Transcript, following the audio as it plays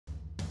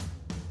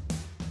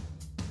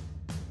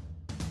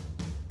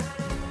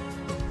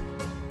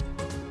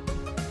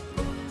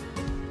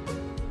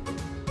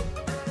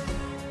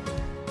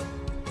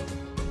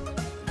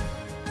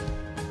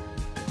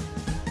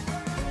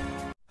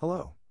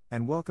Hello,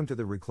 and welcome to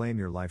the Reclaim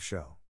Your Life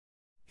show.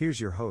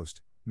 Here's your host,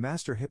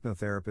 Master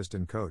Hypnotherapist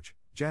and Coach,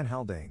 Jan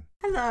Haldane.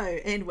 Hello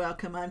and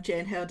welcome. I'm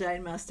Jan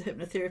Haldane, Master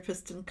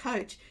Hypnotherapist and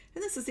Coach,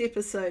 and this is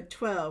episode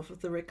 12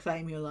 of the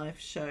Reclaim Your Life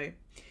show.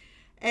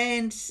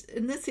 And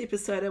in this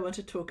episode, I want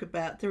to talk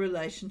about the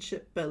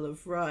Relationship Bill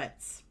of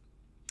Rights.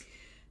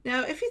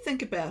 Now, if you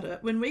think about it,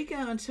 when we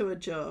go into a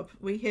job,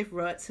 we have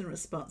rights and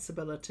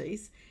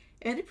responsibilities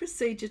and a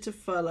procedure to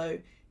follow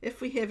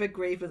if we have a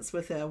grievance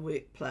with our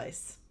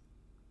workplace.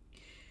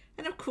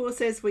 And of course,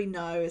 as we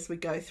know, as we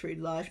go through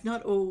life,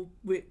 not all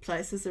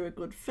workplaces are a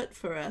good fit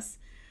for us.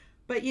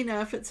 But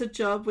if it's a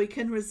job, we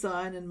can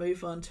resign and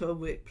move on to a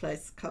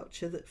workplace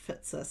culture that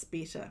fits us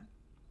better.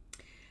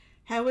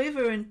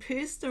 However, in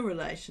personal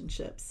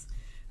relationships,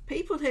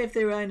 people have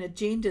their own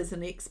agendas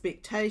and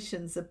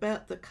expectations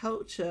about the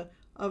culture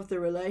of the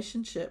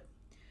relationship,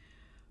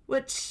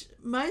 which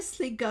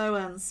mostly go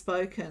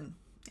unspoken.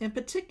 And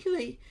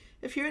particularly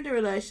if you're in a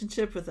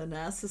relationship with a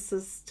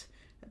narcissist,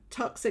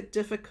 toxic,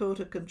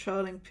 difficult or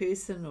controlling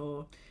person,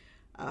 or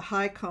a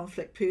high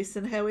conflict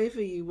person,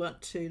 however you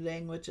want to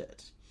language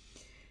it.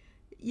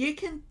 You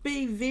can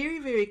be very,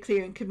 very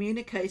clear in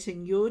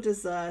communicating your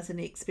desires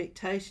and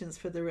expectations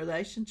for the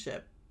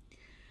relationship.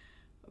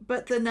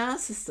 But the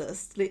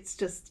narcissist, let's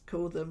just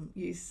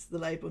use the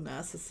label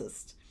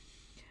narcissist,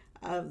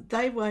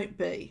 they won't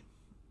be.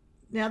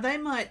 Now they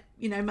might,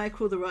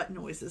 make all the right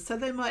noises. So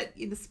they might,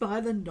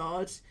 smile and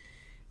nod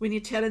when you're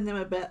telling them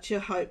about your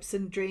hopes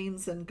and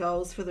dreams and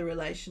goals for the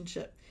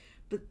relationship.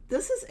 But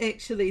this is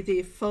actually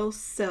their false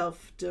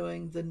self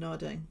doing the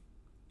nodding.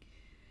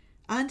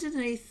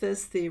 Underneath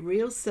this, their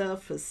real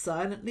self is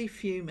silently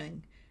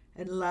fuming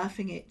and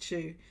laughing at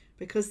you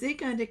because they're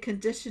going to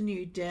condition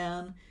you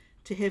down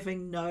to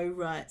having no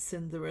rights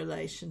in the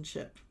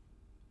relationship.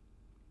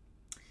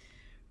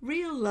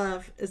 Real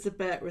love is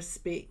about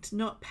respect,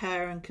 not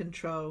power and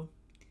control.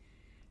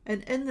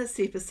 And in this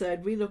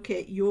episode, we look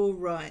at your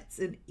rights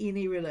in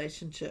any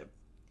relationship.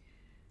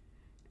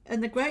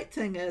 And the great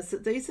thing is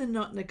that these are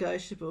not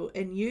negotiable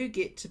and you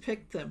get to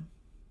pick them.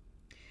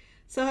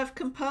 So I've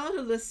compiled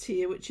a list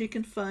here which you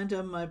can find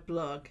on my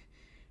blog.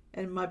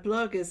 And my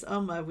blog is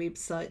on my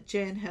website,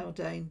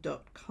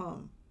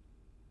 janhaldane.com.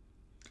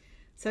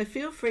 So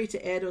feel free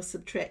to add or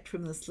subtract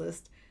from this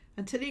list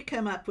until you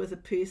come up with a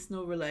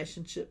personal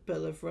relationship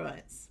bill of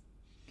rights.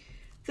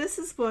 This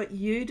is what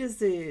you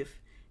deserve.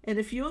 And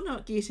if you're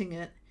not getting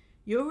it,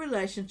 your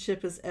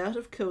relationship is out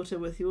of kilter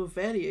with your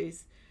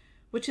values,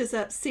 which is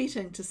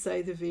upsetting to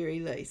say the very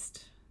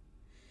least.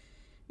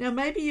 Now,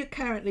 maybe you're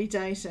currently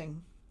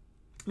dating,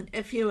 and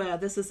if you are,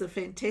 this is a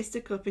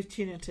fantastic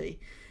opportunity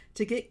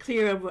to get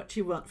clear on what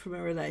you want from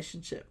a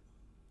relationship.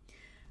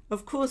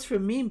 Of course,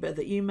 remember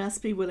that you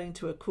must be willing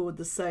to accord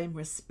the same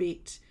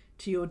respect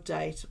to your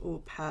date or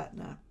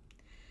partner.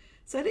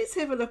 So let's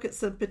have a look at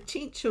some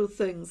potential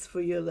things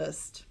for your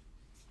list.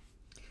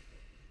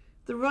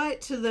 The right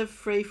to live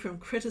free from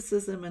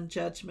criticism and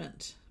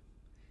judgment.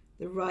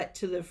 The right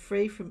to live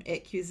free from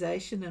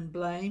accusation and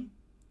blame.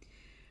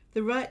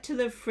 The right to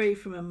live free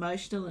from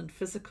emotional and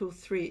physical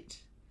threat.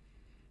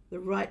 The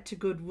right to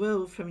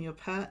goodwill from your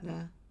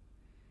partner.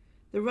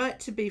 The right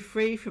to be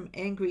free from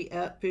angry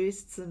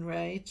outbursts and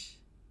rage.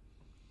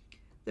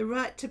 The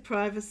right to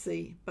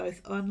privacy,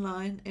 both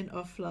online and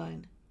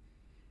offline.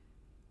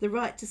 The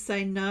right to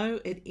say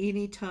no at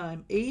any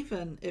time,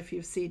 even if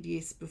you've said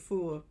yes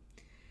before.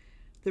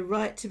 The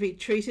right to be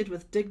treated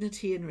with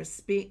dignity and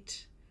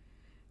respect.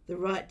 The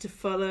right to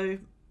follow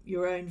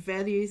your own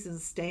values and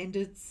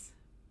standards.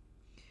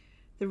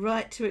 The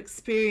right to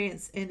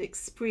experience and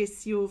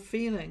express your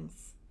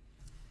feelings.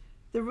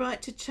 The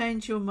right to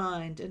change your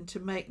mind and to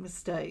make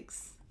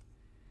mistakes.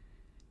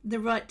 The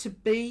right to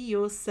be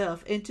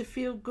yourself and to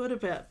feel good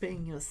about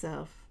being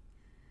yourself.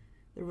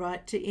 The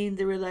right to end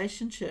the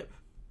relationship.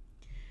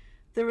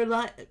 The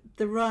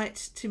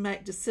right to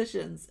make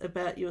decisions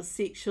about your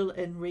sexual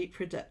and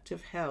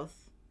reproductive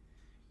health.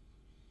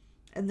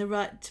 And the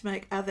right to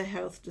make other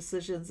health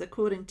decisions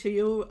according to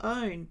your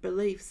own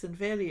beliefs and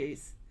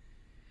values.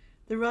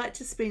 The right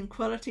to spend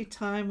quality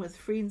time with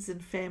friends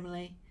and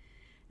family.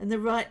 And the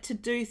right to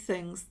do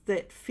things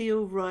that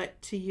feel right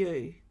to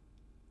you,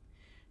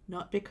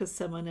 not because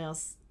someone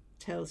else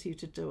tells you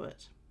to do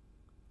it.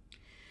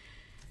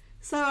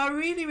 So I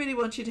really, really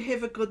want you to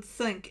have a good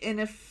think. And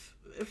if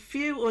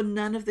few or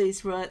none of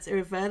these rights are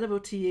available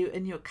to you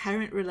in your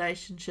current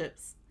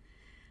relationships,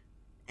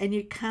 and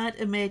you can't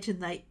imagine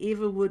they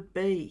ever would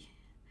be,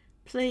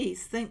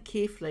 please think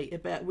carefully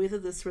about whether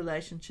this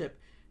relationship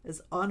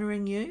is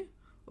honouring you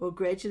or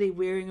gradually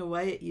wearing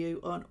away at you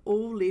on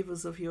all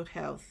levels of your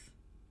health.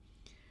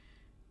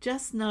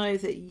 Just know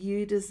that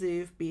you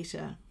deserve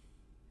better.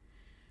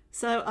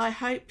 So I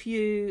hope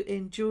you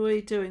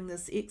enjoy doing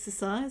this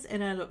exercise,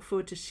 and I look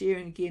forward to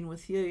sharing again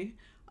with you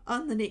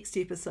on the next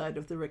episode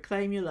of the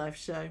Reclaim Your Life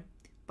show.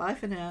 Bye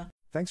for now.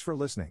 Thanks for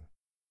listening.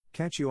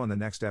 Catch you on the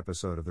next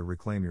episode of the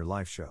Reclaim Your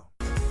Life show.